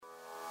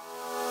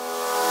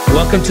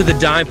Welcome to the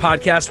Dime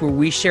Podcast, where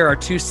we share our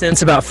 2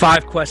 cents about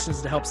 5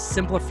 questions to help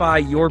simplify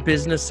your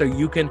business so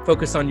you can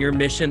focus on your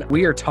mission.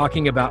 We are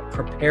talking about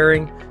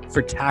preparing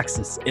for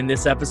taxes in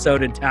this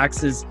episode, and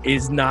taxes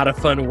is not a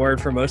fun word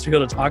for most people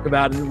to talk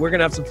about, and we're going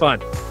to have some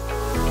fun.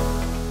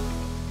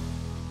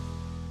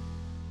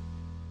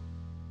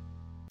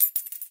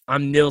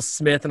 I'm Nils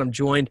Smith, and I'm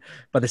joined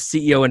by the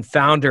CEO and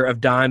founder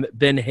of Dime,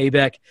 Ben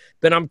Habeck.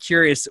 Ben, I'm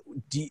curious,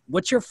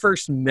 what's your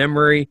first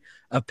memory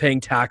of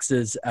paying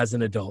taxes as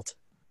an adult?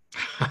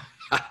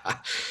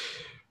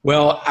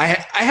 Well,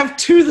 I have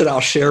 2 that I'll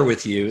share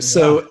with you. Yeah.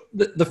 So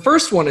the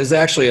first one is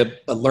actually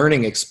a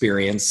learning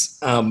experience.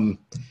 I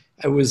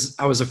was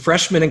a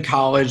freshman in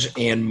college,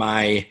 and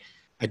I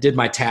did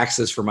my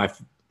taxes for I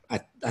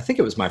think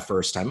it was my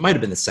first time. It might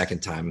have been the second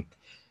time.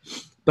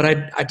 But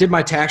I did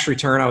my tax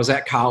return. I was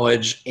at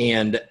college,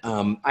 and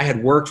I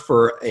had worked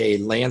for a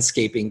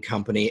landscaping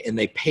company, and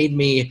they paid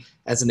me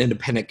as an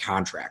independent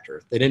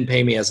contractor. They didn't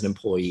pay me as an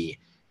employee.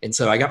 And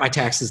so I got my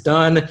taxes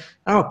done.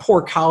 I'm a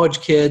poor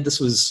college kid. This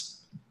was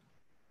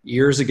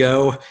years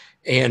ago.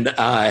 And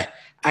I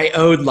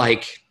owed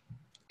like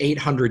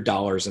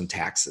 $800 in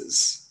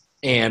taxes.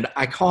 And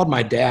I called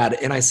my dad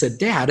and I said,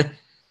 Dad,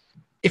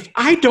 if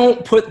I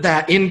don't put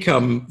that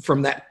income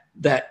from that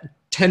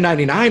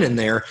 1099 in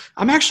there,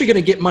 I'm actually going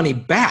to get money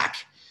back.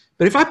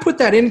 But if I put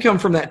that income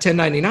from that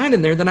 1099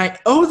 in there, then I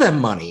owe them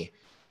money.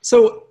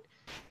 So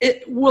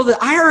will the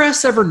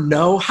IRS ever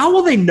know? How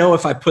will they know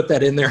if I put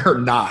that in there or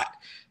not?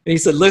 And he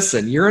said,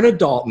 listen, you're an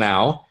adult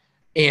now,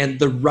 and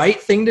the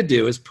right thing to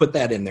do is put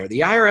that in there.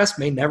 The IRS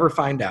may never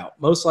find out.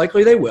 Most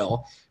likely they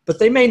will, but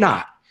they may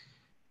not.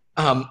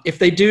 If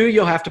they do,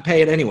 you'll have to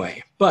pay it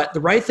anyway. But the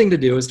right thing to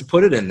do is to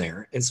put it in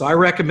there. And so I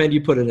recommend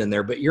you put it in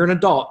there, but you're an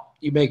adult.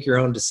 You make your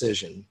own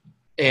decision.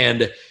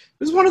 And it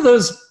was one of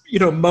those,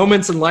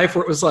 moments in life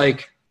where it was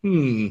like,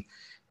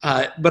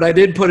 but I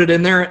did put it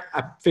in there.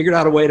 I figured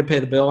out a way to pay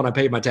the bill, and I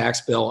paid my tax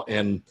bill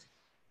and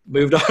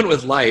moved on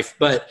with life.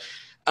 But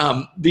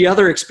the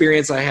other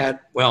experience I had,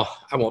 well,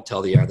 I won't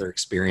tell the other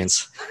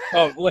experience.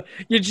 Oh, well,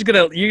 you're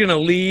gonna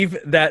leave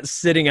that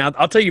sitting out.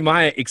 I'll tell you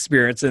my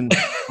experience, and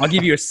I'll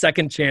give you a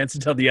second chance to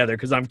tell the other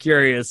because I'm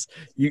curious.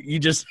 You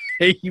just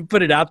you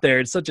put it out there.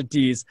 It's such a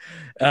tease.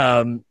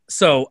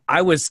 So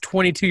I was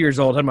 22 years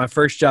old, had my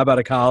first job out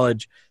of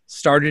college.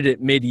 Started at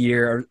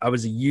mid-year. I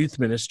was a youth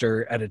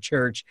minister at a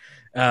church,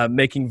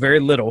 making very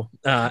little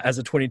as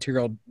a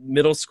 22-year-old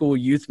middle school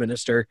youth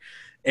minister.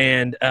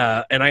 And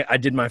I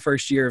did my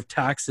first year of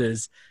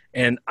taxes,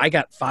 and I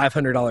got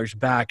 $500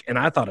 back, and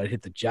I thought I'd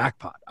hit the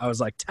jackpot. I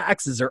was like,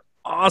 taxes are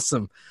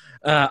awesome.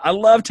 I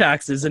love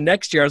taxes. And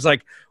next year I was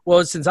like,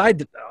 well, since I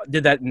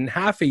did that in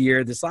half a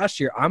year, this last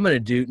year,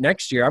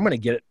 next year, I'm going to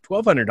get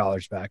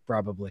 $1,200 back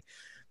probably.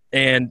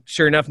 And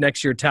sure enough,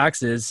 next year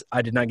taxes,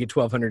 I did not get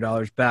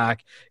 $1,200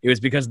 back. It was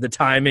because of the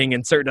timing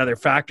and certain other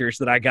factors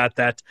that I got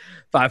that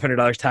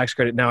 $500 tax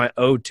credit. Now I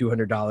owe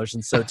 $200.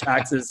 And so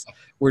taxes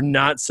were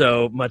not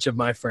so much of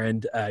my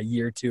friend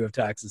year 2 of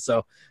taxes.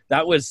 So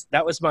that was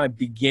my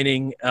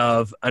beginning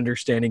of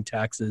understanding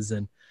taxes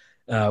and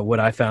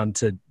what I found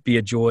to be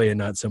a joy and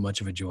not so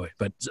much of a joy.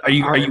 But are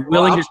you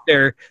willing to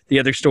share the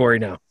other story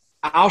now?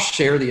 I'll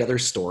share the other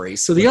story.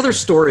 So the other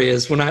story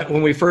is when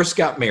I first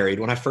got married,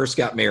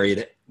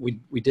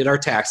 we did our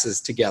taxes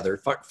together.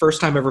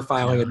 First time ever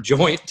filing a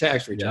joint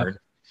tax return.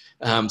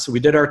 Yep. So we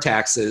did our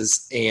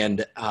taxes,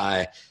 and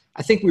I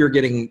think we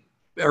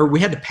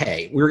had to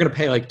pay. We were going to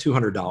pay like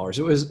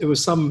 $200. It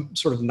was some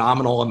sort of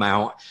nominal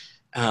amount,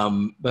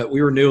 but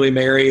we were newly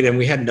married and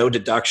we had no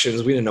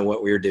deductions. We didn't know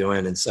what we were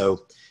doing, and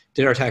so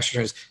did our tax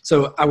returns.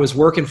 So I was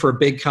working for a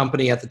big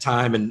company at the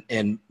time,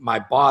 and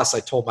I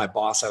told my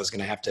boss I was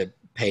going to have to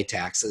pay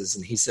taxes.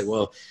 And he said,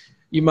 well,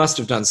 you must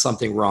have done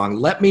something wrong.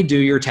 Let me do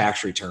your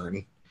tax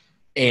return.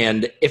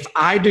 And if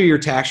I do your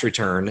tax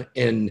return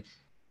and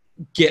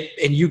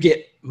you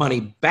get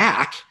money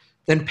back,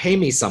 then pay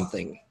me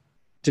something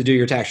to do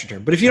your tax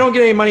return. But if you don't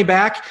get any money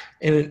back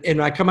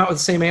and I come out with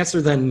the same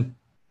answer, then,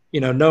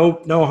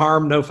 no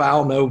harm, no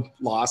foul, no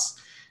loss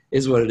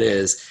is what it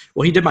is.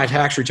 Well, he did my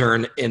tax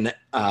return, and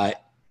I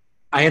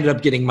ended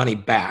up getting money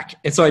back.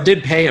 And so I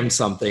did pay him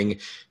something,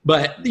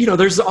 but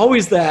there's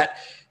always that,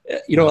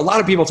 a lot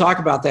of people talk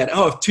about that.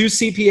 Oh, if 2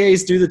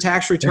 CPAs do the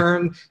tax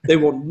return, they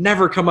will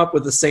never come up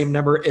with the same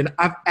number. And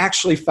I've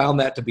actually found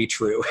that to be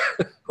true.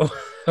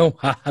 Oh,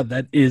 wow.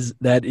 That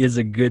is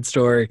a good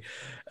story.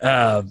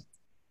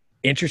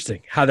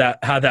 Interesting how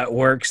that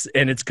works.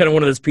 And it's kind of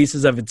one of those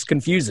pieces of it's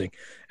confusing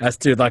as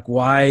to like,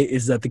 why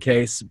is that the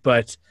case?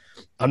 But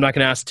I'm not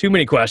going to ask too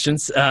many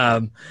questions.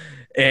 And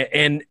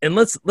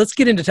let's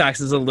get into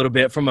taxes a little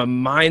bit from a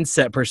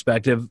mindset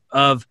perspective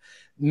of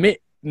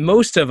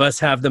most of us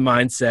have the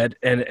mindset,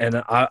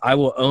 and I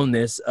will own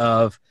this,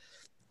 of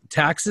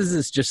taxes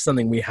is just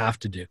something we have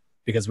to do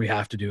because we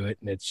have to do it,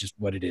 and it's just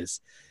what it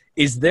is.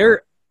 Is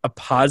there a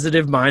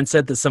positive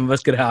mindset that some of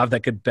us could have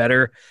that could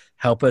better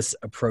help us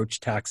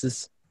approach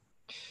taxes?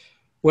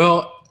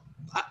 Well,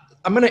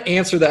 I'm going to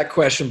answer that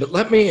question, but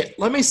let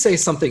me say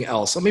something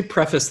else. Let me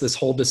preface this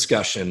whole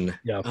discussion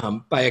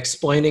by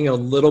explaining a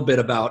little bit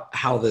about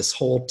how this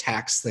whole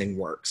tax thing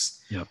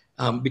works. Yeah.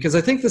 Because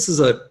I think it's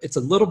a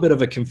little bit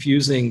of a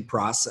confusing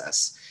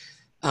process.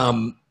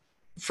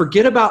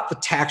 Forget about the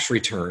tax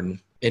return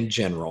in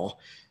general,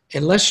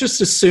 and let's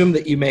just assume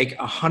that you make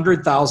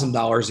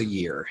 $100,000 a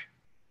year.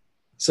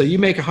 So you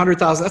make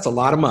 $100,000, that's a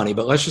lot of money,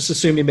 but let's just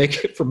assume you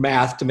make it for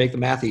math to make the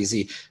math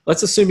easy.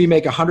 Let's assume you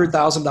make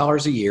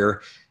 $100,000 a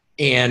year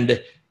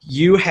and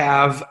you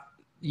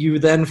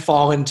then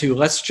fall into,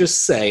 let's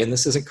just say, and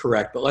this isn't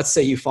correct, but let's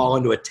say you fall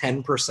into a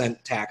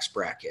 10% tax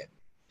bracket.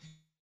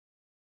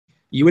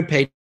 You would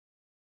pay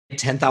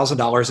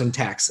 $10,000 in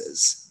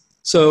taxes.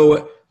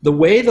 So the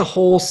way the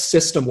whole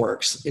system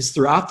works is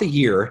throughout the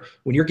year,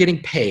 when you're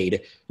getting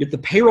paid, the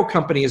payroll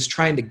company is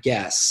trying to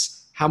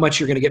guess how much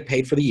you're going to get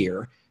paid for the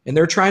year. And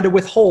they're trying to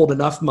withhold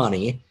enough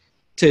money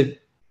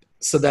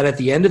so that at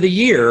the end of the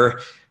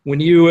year, when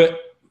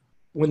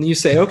you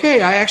say,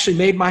 okay, I actually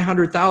made my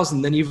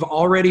 $100,000, then you've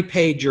already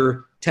paid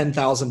your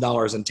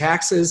 $10,000 in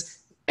taxes.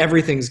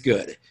 Everything's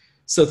good.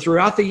 So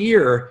throughout the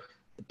year,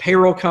 the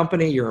payroll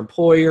company, your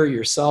employer,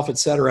 yourself, et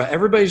cetera,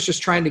 everybody's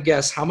just trying to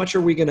guess how much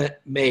are we going to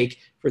make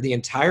for the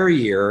entire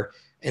year,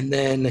 and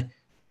then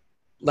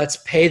let's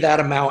pay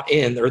that amount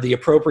in, or the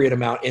appropriate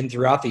amount in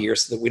throughout the year,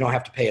 so that we don't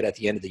have to pay it at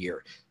the end of the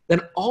year.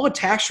 Then all a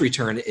tax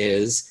return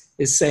is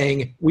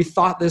saying, we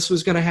thought this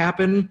was going to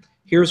happen.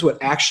 Here's what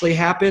actually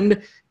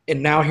happened.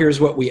 And now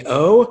here's what we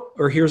owe,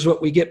 or here's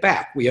what we get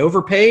back. We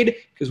overpaid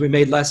because we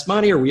made less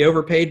money, or we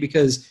overpaid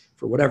because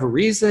for whatever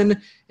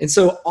reason. And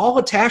so all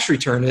a tax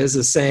return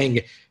is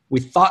saying, we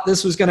thought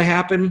this was going to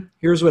happen.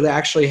 Here's what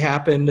actually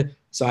happened.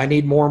 So I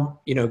need more,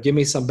 give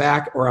me some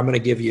back, or I'm going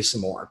to give you some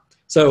more.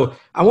 So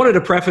I wanted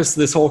to preface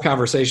this whole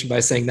conversation by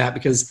saying that,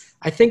 because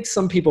I think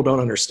some people don't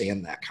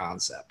understand that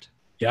concept.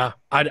 Yeah,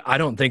 I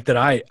don't think that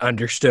I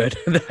understood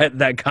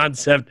that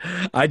concept.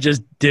 I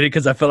just did it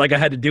because I felt like I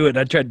had to do it.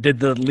 And did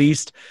the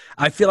least.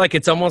 I feel like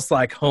it's almost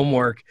like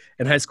homework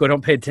in high school. I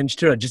don't pay attention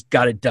to it. I just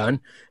got it done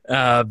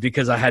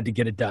because I had to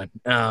get it done.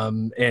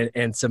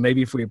 And so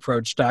maybe if we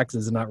approach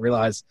taxes and not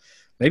realize,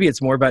 maybe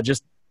it's more about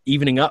just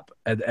evening up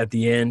at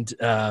the end.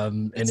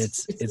 And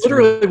it's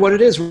literally really what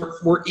it is.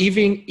 We're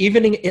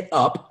evening it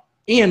up.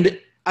 And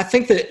I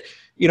think that,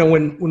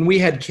 when we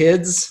had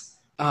kids,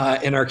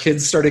 and our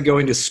kids started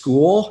going to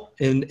school,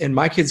 and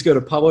my kids go to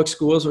public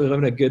schools. We live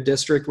in a good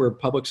district where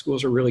public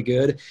schools are really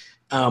good.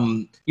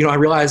 I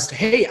realized,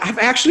 hey, I've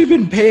actually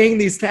been paying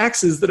these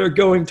taxes that are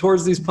going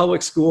towards these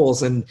public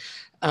schools. And,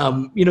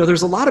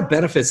 there's a lot of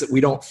benefits that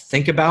we don't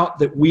think about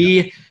that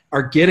we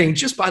are getting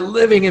just by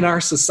living in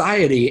our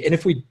society. And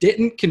if we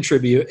didn't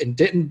contribute and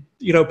didn't,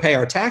 pay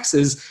our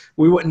taxes,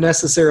 we wouldn't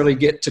necessarily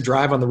get to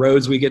drive on the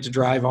roads we get to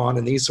drive on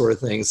and these sort of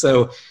things.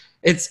 So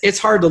it's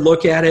hard to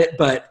look at it,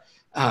 but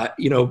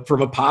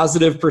from a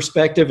positive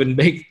perspective and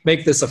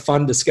make this a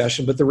fun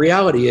discussion. But the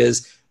reality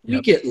is we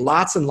get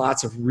lots and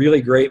lots of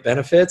really great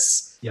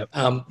benefits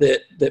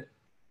that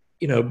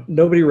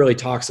nobody really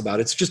talks about.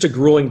 It's just a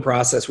grueling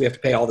process. We have to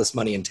pay all this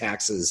money in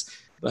taxes,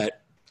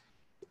 but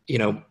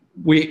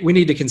we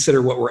need to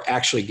consider what we're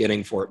actually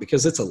getting for it,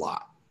 because it's a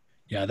lot.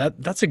 Yeah,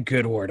 that's a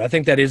good word. I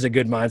think that is a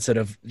good mindset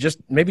of just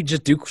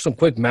do some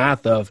quick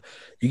math of,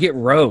 you get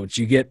roads,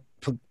 you get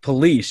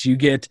police, you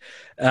get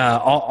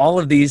all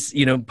of these,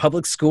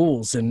 public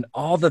schools, and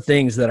all the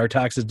things that our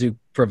taxes do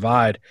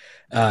provide.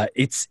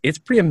 It's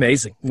pretty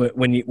amazing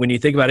when you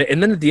think about it.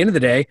 And then at the end of the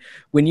day,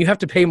 when you have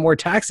to pay more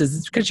taxes,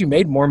 it's because you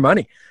made more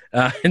money.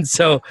 And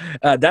so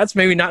that's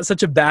maybe not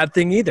such a bad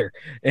thing either.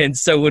 And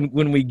so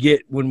when we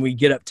get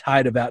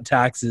uptight about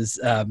taxes,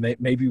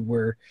 maybe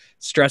we're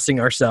stressing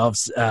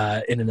ourselves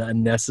in an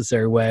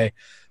unnecessary way.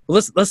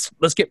 Well,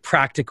 let's get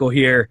practical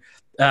here.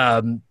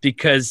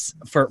 Because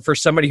for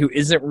somebody who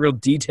isn't real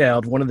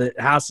detailed, one of the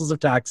hassles of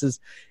taxes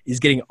is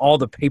getting all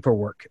the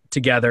paperwork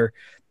together.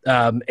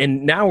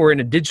 And now we're in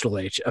a digital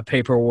age of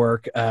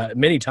paperwork.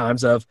 Many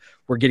times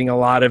we're getting a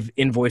lot of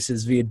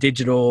invoices via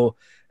digital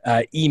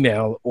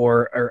email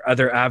or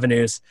other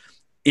avenues.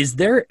 Is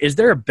there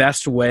a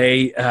best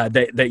way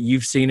that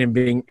you've seen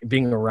in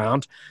being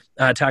around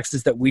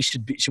taxes that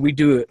should we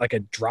do it like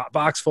a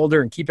Dropbox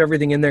folder and keep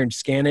everything in there and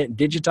scan it and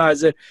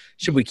digitize it?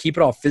 Should we keep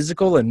it all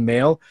physical and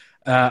mail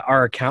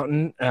our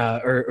accountant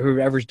or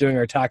whoever's doing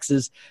our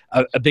taxes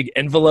a big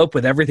envelope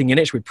with everything in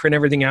it? Should we print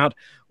everything out?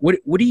 What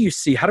do you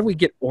see? How do we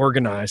get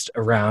organized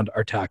around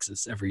our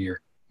taxes every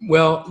year?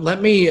 Well,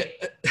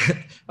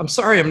 I'm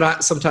sorry I'm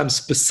not sometimes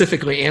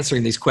specifically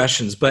answering these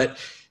questions, but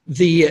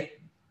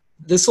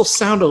this will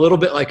sound a little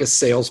bit like a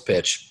sales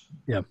pitch.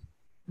 Yeah.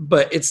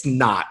 But it's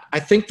not. I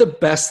think the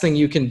best thing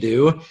you can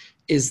do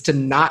is to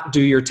not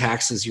do your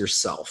taxes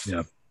yourself.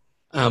 Yeah.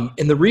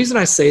 And the reason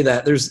I say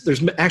that,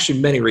 there's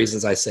actually many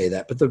reasons I say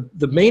that, but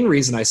the main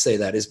reason I say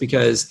that is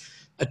because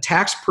a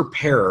tax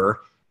preparer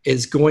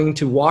is going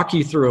to walk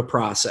you through a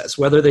process,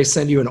 whether they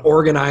send you an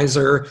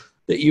organizer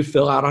that you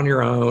fill out on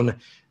your own,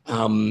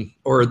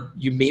 or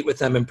you meet with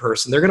them in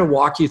person. They're going to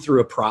walk you through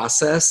a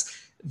process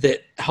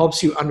that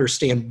helps you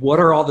understand what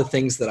are all the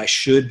things that I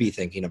should be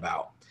thinking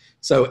about.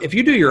 So if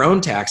you do your own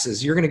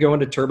taxes, you're going to go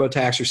into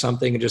TurboTax or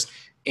something and just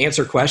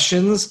answer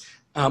questions.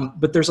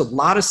 But there's a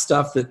lot of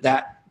stuff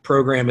that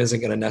program isn't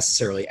going to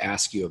necessarily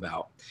ask you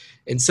about.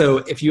 And so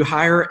if you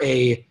hire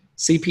a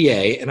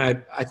CPA, and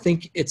I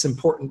think it's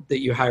important that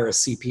you hire a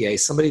CPA,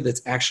 somebody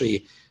that's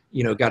actually,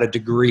 got a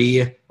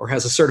degree or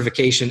has a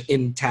certification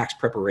in tax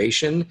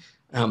preparation,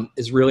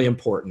 is really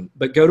important.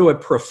 But go to a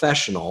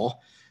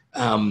professional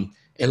and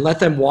let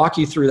them walk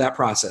you through that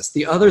process.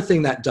 The other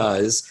thing that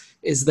does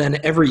is then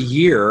every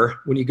year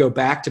when you go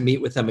back to meet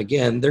with them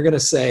again, they're going to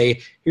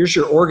say, here's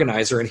your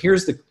organizer and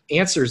here's the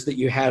answers that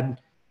you had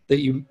that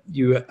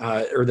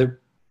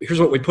here's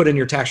what we put in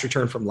your tax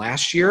return from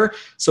last year.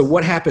 So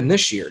what happened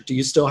this year? Do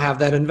you still have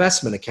that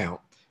investment account?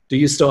 Do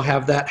you still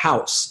have that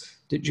house?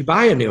 Did you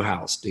buy a new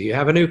house? Do you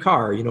have a new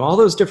car? All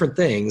those different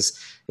things.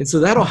 And so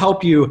that'll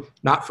help you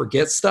not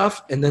forget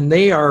stuff. And then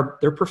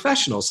they're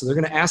professionals. So they're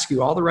going to ask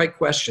you all the right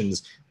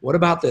questions. What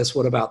about this?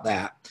 What about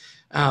that?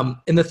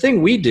 And the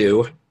thing we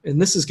do, and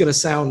this is going to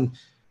sound,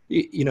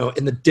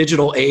 in the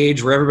digital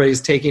age where everybody's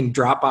taking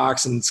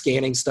Dropbox and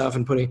scanning stuff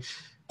and putting,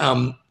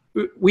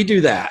 we do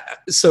that.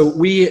 So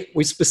we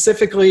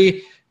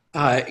specifically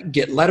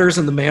get letters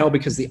in the mail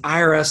because the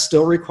IRS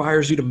still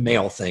requires you to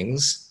mail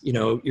things.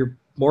 Your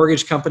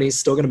mortgage company is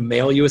still going to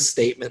mail you a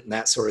statement and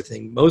that sort of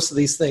thing. Most of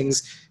these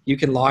things you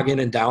can log in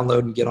and download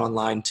and get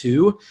online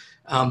too.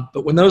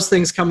 But when those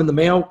things come in the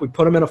mail, we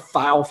put them in a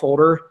file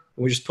folder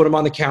and we just put them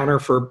on the counter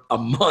for a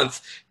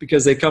month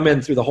because they come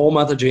in through the whole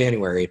month of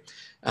January.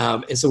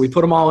 And so we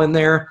put them all in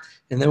there.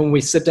 And then when we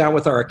sit down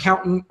with our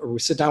accountant or we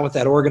sit down with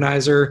that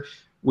organizer,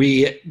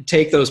 we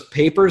take those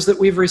papers that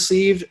we've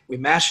received, we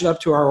mash it up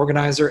to our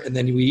organizer, and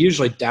then we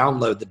usually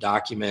download the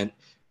document,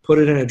 put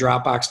it in a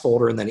Dropbox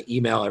folder, and then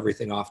email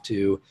everything off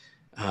to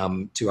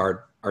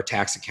our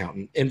tax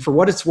accountant. And for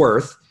what it's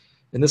worth,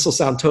 and this will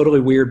sound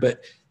totally weird,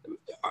 but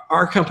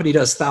our company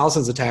does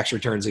thousands of tax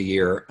returns a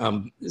year.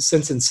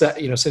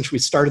 Since we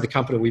started the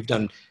company, we've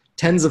done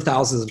tens of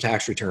thousands of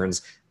tax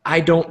returns. I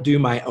don't do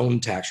my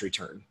own tax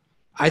return.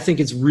 I think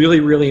it's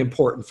really, really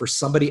important for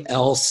somebody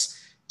else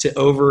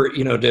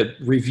to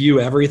review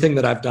everything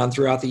that I've done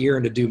throughout the year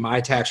and to do my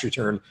tax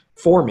return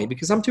for me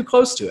because I'm too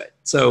close to it.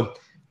 So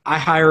I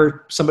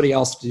hire somebody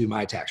else to do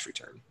my tax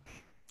return.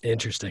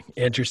 Interesting.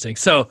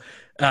 So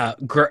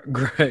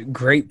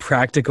great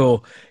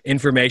practical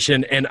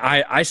information. And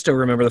I still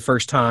remember the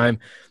first time,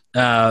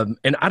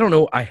 and I don't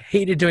know, I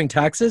hated doing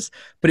taxes,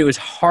 but it was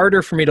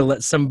harder for me to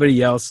let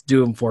somebody else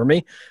do them for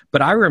me.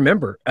 But I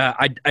remember,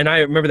 I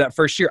remember that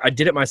first year I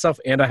did it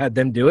myself and I had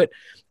them do it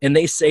and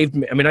they saved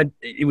me. I mean,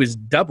 it was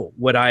double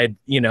what I had,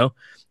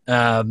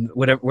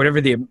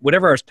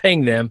 whatever I was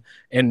paying them,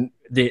 and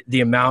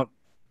the amount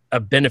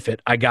of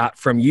benefit I got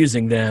from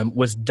using them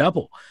was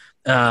double.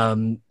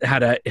 Done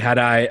it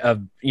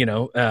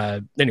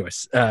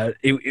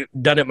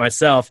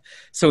myself.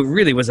 So it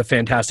really was a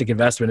fantastic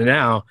investment. And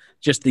now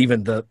just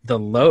even the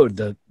load,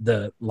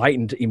 the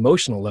lightened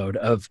emotional load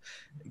of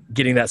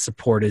getting that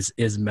support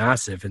is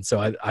massive. And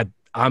so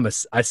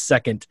I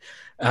second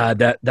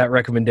that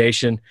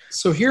recommendation.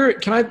 So here,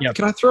 can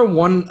I throw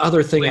one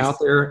other thing out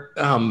there?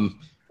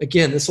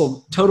 Again, this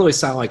will totally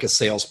sound like a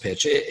sales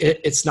pitch.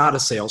 It's not a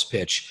sales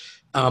pitch.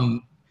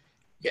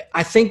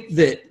 I think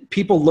that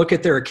people look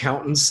at their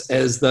accountants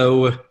as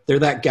though they're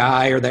that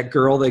guy or that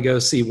girl they go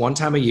see one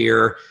time a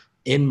year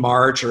in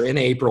March or in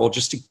April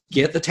just to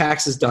get the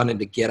taxes done and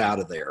to get out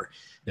of there.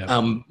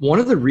 Yeah. One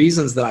of the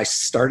reasons that I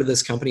started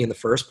this company in the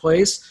first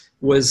place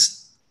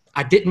was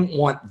I didn't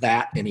want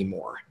that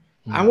anymore.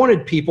 I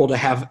wanted people to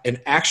have an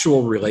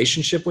actual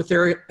relationship with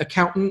their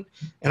accountant,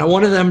 and I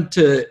wanted them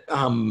to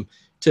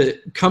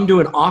come to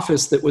an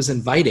office that was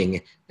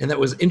inviting and that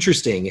was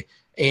interesting,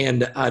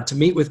 and to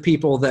meet with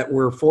people that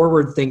were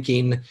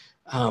forward-thinking,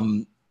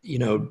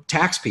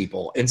 tax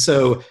people. And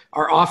so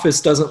our office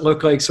doesn't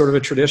look like sort of a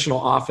traditional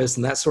office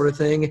and that sort of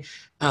thing.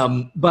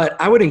 But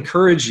I would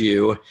encourage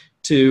you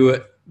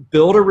to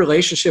build a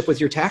relationship with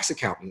your tax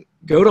accountant.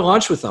 Go to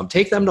lunch with them.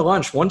 Take them to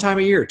lunch 1 time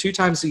a year, 2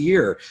 times a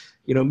year.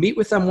 Meet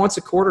with them once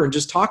a quarter and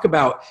just talk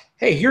about,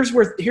 hey,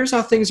 here's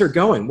how things are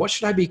going. What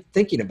should I be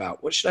thinking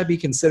about? What should I be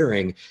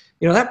considering?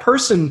 That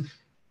person,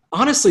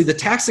 honestly, the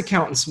tax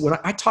accountants, when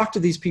I talk to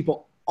these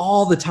people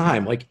all the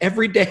time, like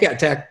every day I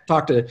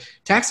talk to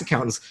tax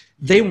accountants,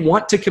 they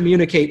want to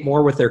communicate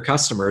more with their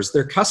customers.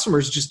 Their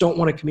customers just don't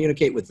want to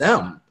communicate with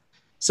them.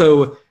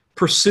 So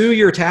pursue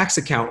your tax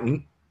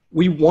accountant.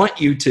 We want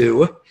you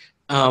to.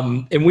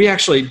 And we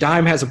actually,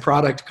 Dime has a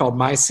product called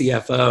My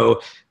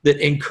CFO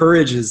that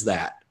encourages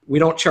that. We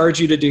don't charge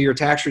you to do your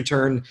tax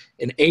return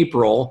in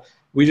April.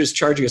 We just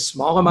charge you a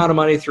small amount of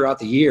money throughout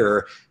the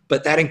year,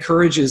 but that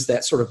encourages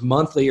that sort of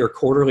monthly or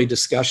quarterly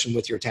discussion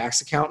with your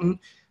tax accountant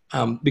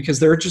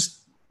because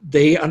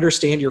they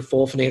understand your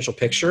full financial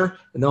picture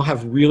and they'll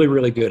have really,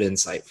 really good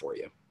insight for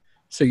you.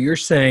 So you're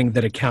saying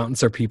that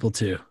accountants are people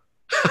too?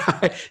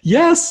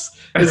 Yes,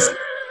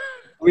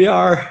 we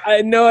are. I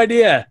had no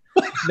idea.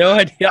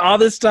 All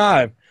this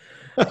time.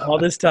 all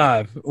this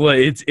time. Well,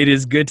 it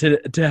is good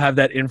to have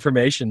that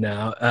information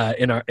now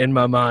in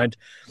my mind.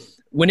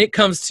 When it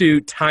comes to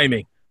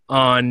timing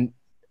on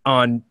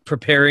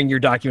preparing your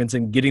documents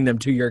and getting them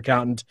to your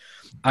accountant,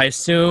 I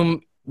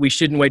assume we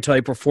shouldn't wait till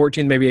April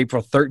 14th, maybe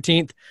April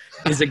 13th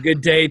is a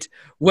good date.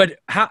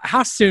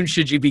 How soon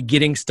should you be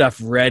getting stuff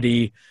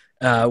ready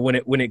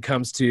when it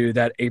comes to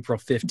that April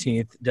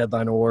 15th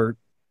deadline, or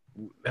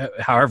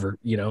however,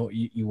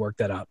 you work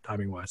that out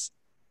timing wise?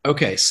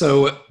 Okay,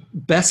 so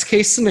best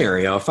case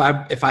scenario,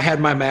 if I had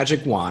my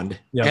magic wand,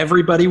 Yep.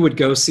 everybody would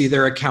go see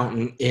their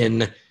accountant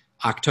in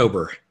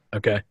October.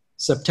 Okay.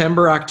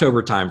 September,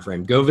 October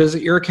timeframe. Go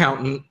visit your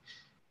accountant,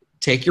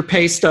 take your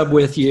pay stub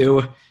with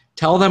you,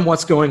 tell them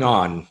what's going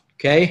on.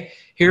 Okay.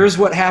 Here's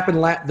what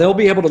happened. They'll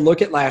be able to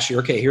look at last year.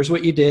 Okay. Here's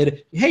what you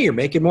did. Hey, you're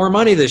making more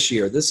money this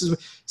year.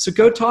 So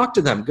go talk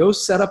to them. Go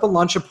set up a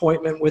lunch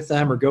appointment with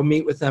them, or go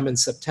meet with them in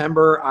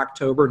September,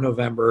 October,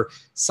 November,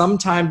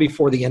 sometime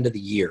before the end of the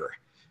year.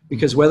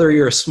 Because whether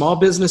you're a small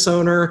business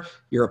owner,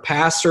 you're a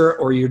pastor,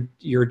 or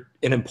you're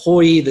an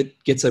employee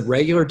that gets a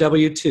regular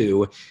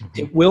W-2,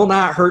 it will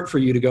not hurt for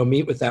you to go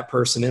meet with that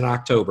person in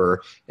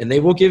October, and they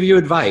will give you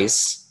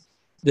advice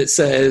that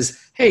says,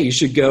 hey, you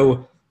should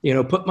go,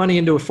 put money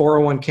into a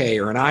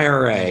 401k or an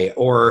IRA,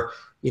 or,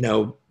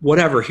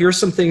 whatever. Here's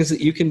some things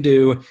that you can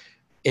do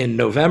in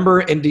November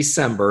and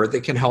December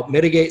that can help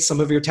mitigate some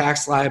of your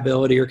tax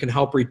liability or can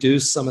help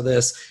reduce some of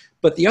this.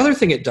 But the other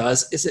thing it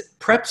does is it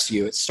preps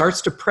you. It starts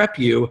to prep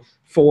you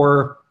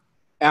for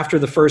after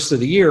the first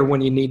of the year,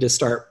 when you need to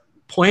start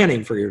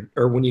planning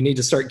or when you need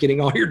to start getting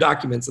all your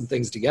documents and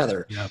things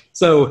together. Yep.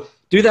 So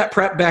do that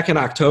prep back in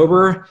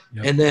October.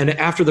 Yep. And then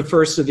after the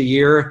first of the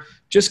year,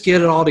 just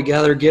get it all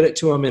together, get it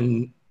to them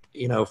in,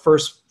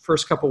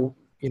 first couple,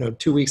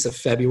 2 weeks of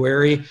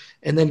February,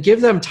 and then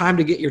give them time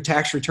to get your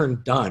tax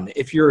return done.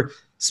 If you're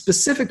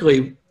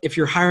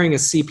hiring a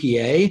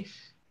CPA,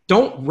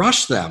 don't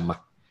rush them.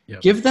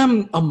 Yep. Give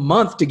them a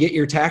month to get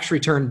your tax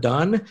return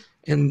done,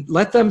 and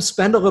let them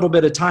spend a little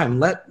bit of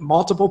time. Let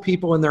multiple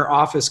people in their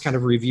office kind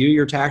of review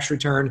your tax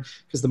return,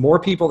 because the more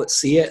people that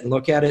see it and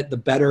look at it, the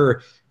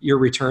better your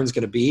return is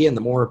going to be, and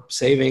the more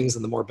savings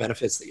and the more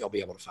benefits that you'll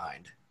be able to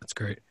find. That's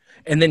great.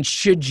 And then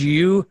should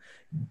you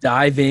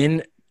dive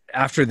in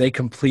after they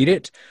complete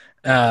it,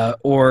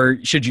 or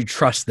should you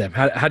trust them?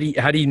 How do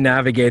you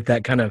navigate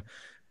that kind of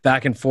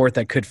back and forth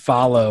that could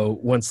follow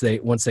once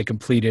they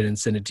complete it and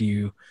send it to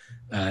you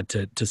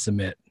to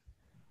submit?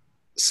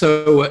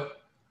 So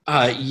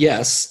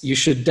yes, you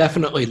should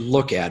definitely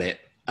look at it.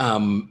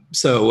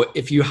 So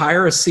if you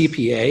hire a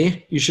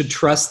CPA, you should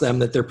trust them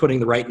that they're putting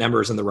the right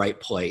numbers in the right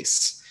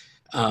place.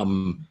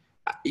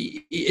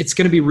 It's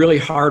going to be really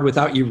hard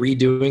without you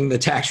redoing the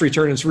tax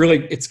return. It's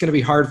going to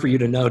be hard for you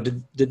to know,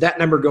 did that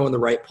number go in the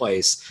right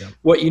place? Yep.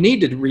 What you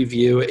need to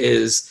review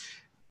is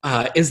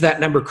that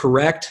number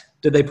correct?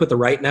 Did they put the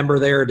right number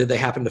there? Or did they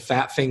happen to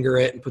fat finger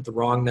it and put the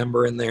wrong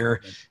number in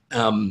there?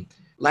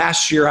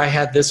 Last year I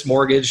had this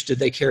mortgage. Did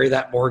they carry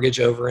that mortgage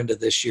over into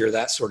this year?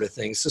 That sort of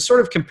thing. So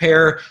sort of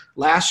compare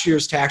last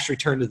year's tax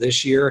return to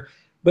this year,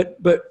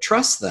 but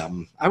trust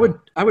them. I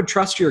would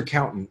trust your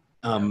accountant.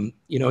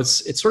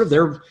 It's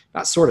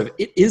sort of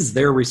it is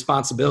their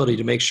responsibility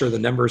to make sure the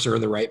numbers are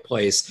in the right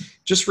place.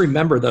 Just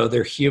remember though,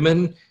 they're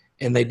human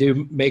and they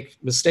do make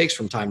mistakes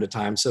from time to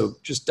time. So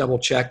just double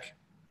check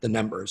the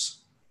numbers.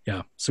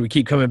 Yeah. So we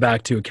keep coming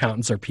back to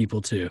accountants are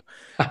people too.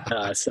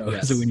 So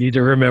we need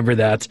to remember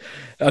that.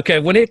 Okay.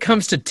 When it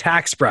comes to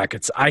tax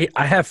brackets, I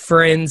have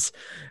friends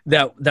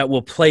that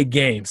will play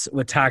games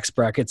with tax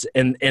brackets,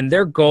 and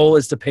their goal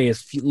is to pay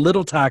as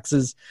little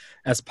taxes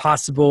as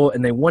possible.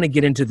 And they want to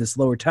get into this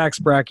lower tax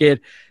bracket.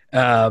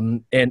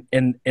 And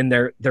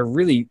they're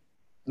really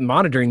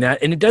monitoring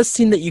that. And it does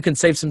seem that you can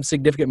save some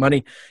significant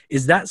money.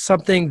 Is that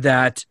something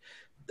that,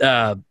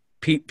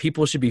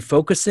 people should be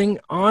focusing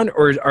on,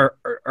 or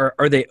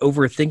are they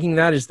overthinking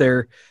that? Is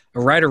there a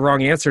right or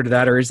wrong answer to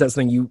that, or is that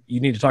something you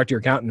need to talk to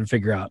your accountant and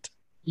figure out?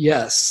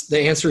 Yes, the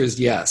answer is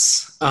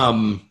yes.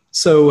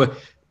 So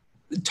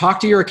talk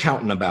to your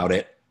accountant about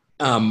it.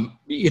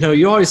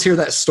 You always hear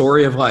that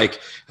story of like,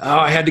 oh,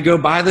 I had to go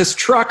buy this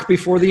truck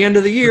before the end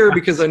of the year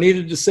because I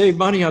needed to save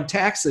money on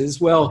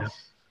taxes. Well,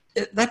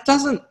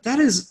 that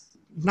is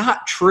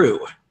not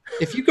true.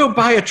 If you go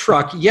buy a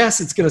truck,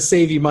 yes, it's going to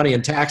save you money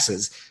in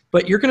taxes,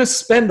 but you're going to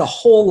spend a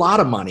whole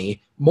lot of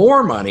money,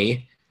 more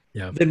money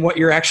than what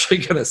you're actually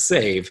going to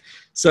save.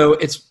 So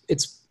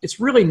it's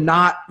really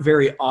not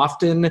very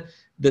often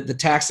that the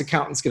tax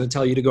accountant's going to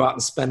tell you to go out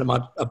and spend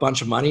a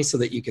bunch of money so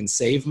that you can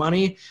save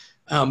money.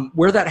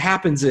 Where that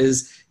happens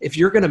is if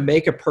you're going to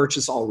make a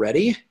purchase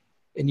already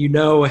and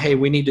hey,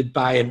 we need to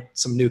buy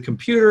some new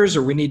computers,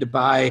 or we need to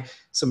buy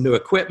some new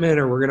equipment,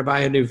 or we're going to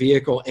buy a new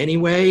vehicle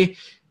anyway,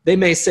 they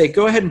may say,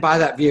 go ahead and buy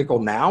that vehicle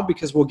now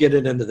because we'll get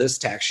it into this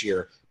tax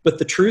year. But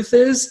the truth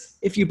is,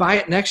 if you buy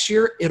it next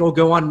year, it'll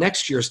go on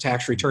next year's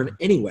tax return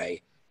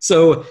anyway.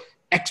 So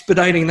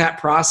expediting that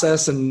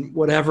process and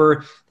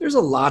whatever, there's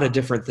a lot of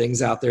different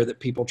things out there that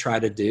people try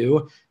to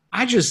do.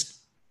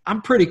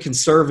 I'm pretty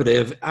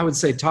conservative. I would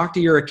say talk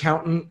to your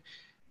accountant,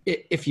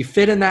 if you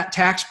fit in that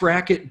tax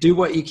bracket, do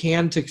what you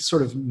can to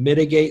sort of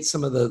mitigate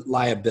some of the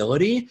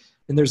liability.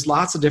 And there's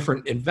lots of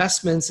different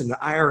investments and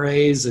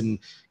IRAs and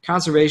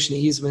conservation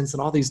easements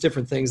and all these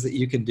different things that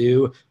you can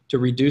do to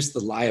reduce the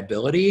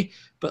liability.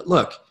 But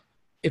look,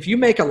 if you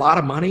make a lot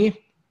of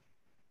money,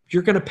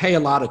 you're going to pay a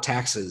lot of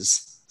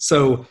taxes.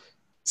 So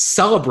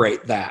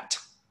celebrate that.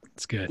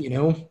 That's good. You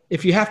know,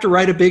 if you have to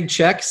write a big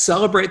check,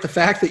 celebrate the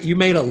fact that you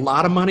made a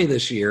lot of money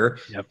this year.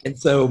 Yep. And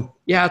so,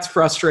 yeah, it's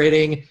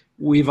frustrating.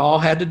 We've all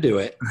had to do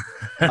it.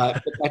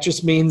 But that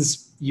just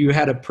means you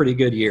had a pretty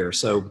good year.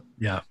 So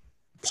yeah,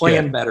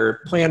 plan better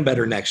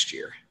next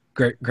year.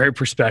 Great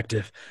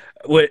perspective.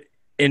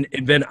 And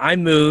Ben, I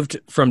moved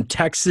from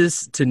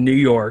Texas to New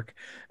York,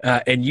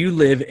 and you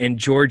live in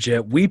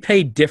Georgia. We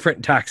pay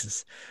different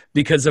taxes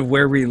because of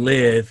where we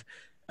live.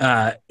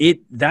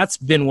 That's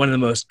been one of the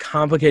most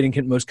complicating,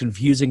 most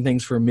confusing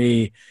things for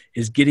me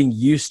is getting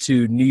used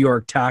to New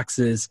York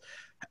taxes.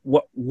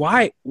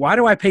 Why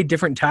do I pay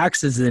different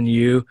taxes than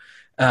you?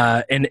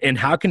 And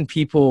how can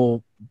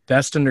people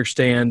best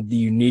understand the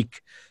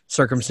unique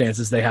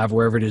circumstances they have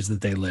wherever it is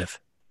that they live?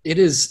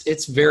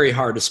 It's very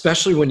hard,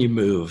 especially when you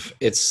move.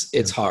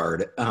 It's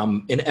hard.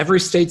 And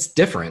every state's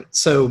different.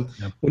 So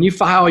when you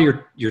file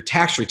your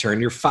tax return,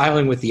 you're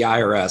filing with the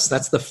IRS.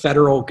 That's the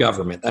federal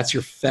government. That's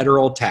your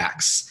federal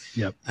tax.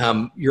 Yep.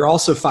 You're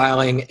also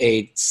filing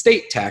a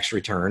state tax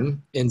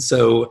return. And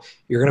so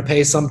you're going to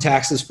pay some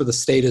taxes for the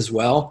state as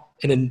well.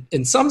 And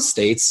in some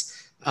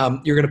states,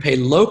 you're going to pay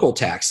local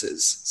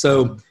taxes.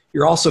 So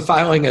you're also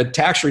filing a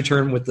tax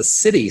return with the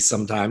city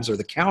sometimes or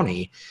the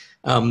county.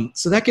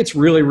 So that gets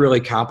really,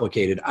 really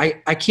complicated.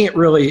 I can't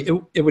really,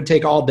 it would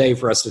take all day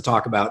for us to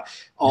talk about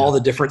all the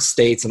different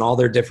states and all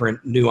their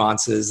different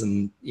nuances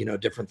and,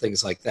 different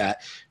things like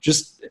that.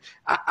 Just,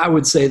 I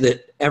would say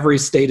that every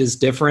state is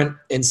different.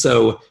 And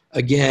so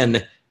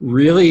again,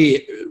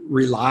 really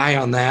rely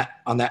on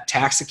that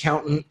tax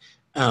accountant.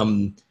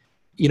 And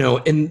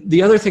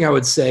the other thing I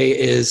would say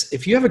is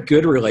if you have a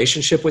good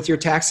relationship with your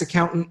tax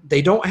accountant,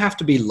 they don't have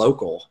to be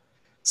local.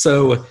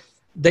 So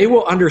they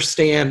will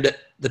understand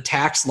the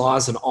tax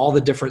laws in all the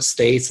different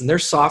states, and their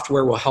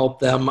software will help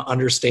them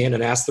understand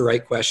and ask the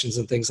right questions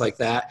and things like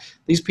that.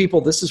 These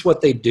people, this is what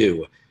they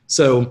do.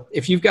 So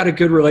if you've got a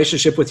good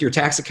relationship with your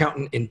tax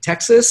accountant in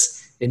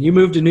Texas and you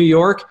move to New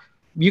York,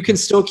 you can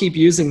still keep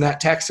using that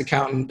tax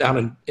accountant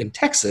down in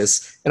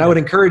Texas. And I would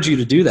encourage you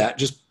to do that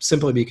just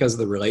simply because of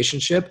the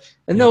relationship.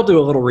 And they'll do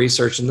a little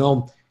research and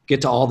they'll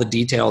get to all the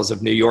details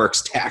of New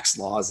York's tax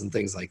laws and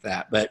things like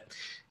that. But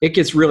it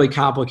gets really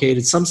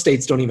complicated. Some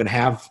states don't even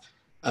have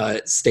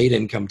state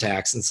income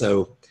tax. And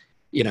so,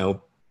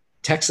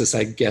 Texas,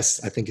 I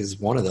think is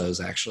one of those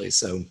actually.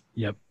 So,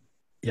 Yep.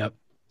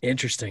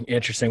 Interesting.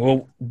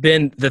 Well,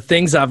 Ben, the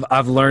things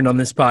I've learned on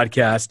this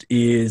podcast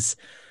is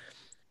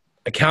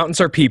accountants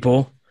are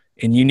people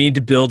and you need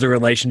to build a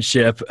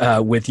relationship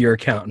with your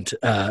accountant.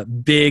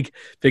 Big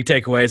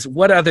takeaways.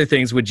 What other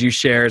things would you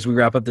share as we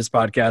wrap up this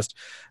podcast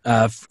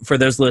for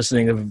those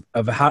listening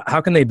of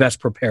how can they best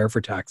prepare for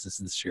taxes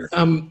this year?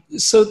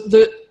 So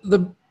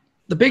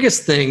the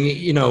biggest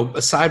thing,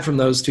 aside from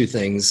those two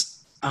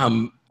things,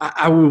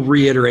 I will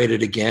reiterate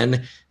it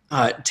again.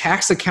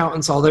 Tax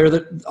accountants,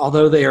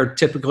 although they are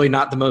typically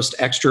not the most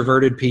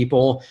extroverted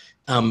people,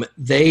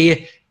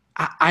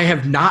 I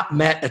have not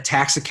met a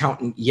tax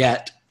accountant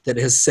yet that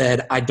has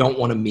said, I don't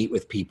want to meet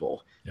with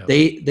people. Yep.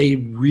 They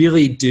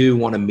really do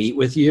want to meet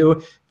with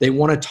you. They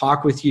want to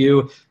talk with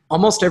you.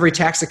 Almost every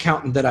tax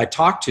accountant that I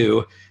talk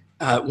to,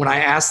 when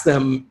I ask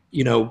them,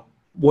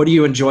 what do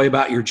you enjoy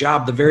about your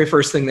job? The very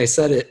first thing they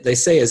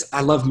say is,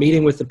 I love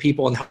meeting with the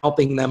people and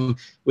helping them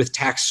with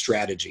tax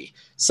strategy.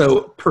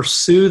 So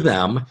pursue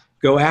them,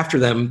 go after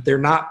them. They're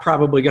not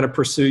probably going to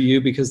pursue you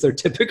because they're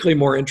typically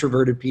more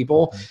introverted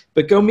people,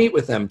 but go meet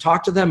with them,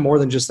 talk to them more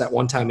than just that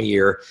one time a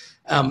year.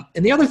 And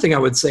the other thing I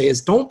would say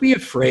is don't be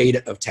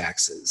afraid of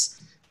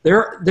taxes.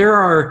 There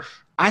are,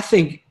 I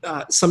think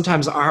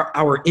sometimes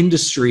our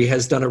industry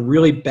has done a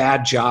really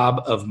bad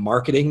job of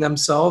marketing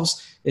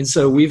themselves. And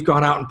so we've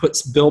gone out and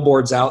put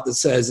billboards out that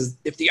says,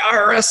 if the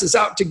IRS is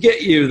out to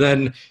get you,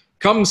 then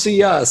come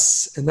see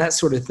us and that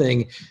sort of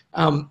thing.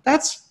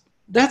 That's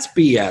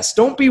BS.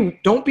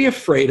 Don't be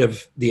afraid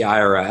of the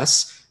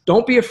IRS.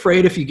 Don't be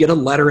afraid if you get a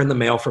letter in the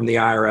mail from the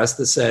IRS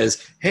that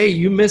says, hey,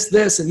 you missed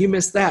this and you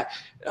missed that.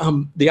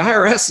 The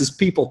IRS is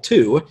people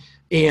too.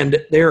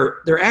 And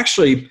they're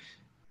actually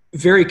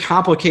very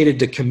complicated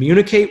to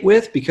communicate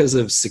with because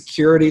of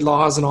security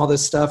laws and all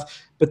this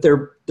stuff, but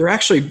they're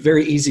actually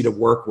very easy to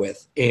work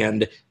with.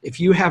 And if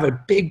you have a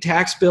big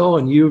tax bill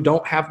and you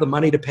don't have the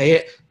money to pay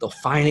it, they'll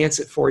finance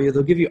it for you.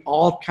 They'll give you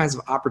all kinds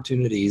of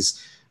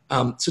opportunities.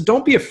 So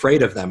don't be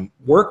afraid of them.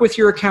 Work with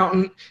your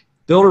accountant,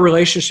 build a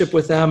relationship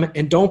with them,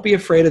 and don't be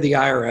afraid of the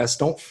IRS.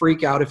 Don't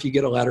freak out if you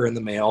get a letter in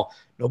the mail.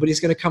 Nobody's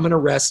going to come and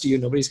arrest you.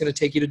 Nobody's going to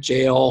take you to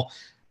jail.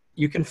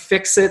 You can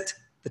fix it.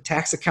 The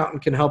tax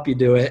accountant can help you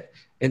do it.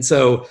 And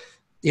so,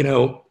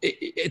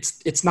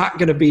 it's not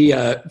going to be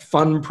a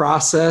fun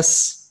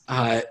process,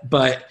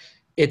 but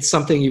it's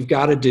something you've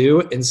got to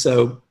do. And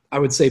so I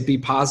would say be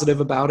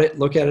positive about it.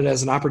 Look at it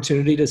as an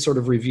opportunity to sort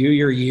of review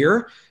your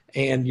year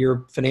and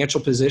your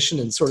financial position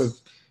and sort of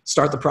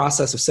start the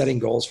process of setting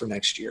goals for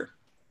next year.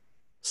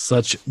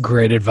 Such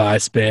great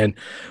advice, Ben.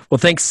 Well,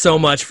 thanks so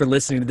much for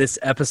listening to this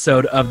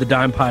episode of the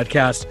Dime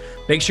Podcast.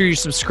 Make sure you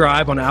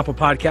subscribe on Apple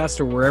Podcasts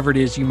or wherever it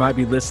is you might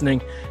be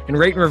listening, and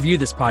rate and review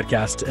this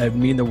podcast. It would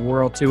mean the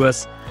world to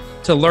us.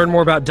 To learn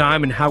more about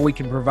Dime and how we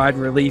can provide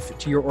relief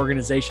to your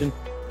organization,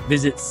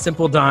 visit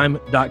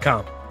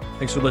simpledime.com.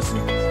 Thanks for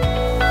listening.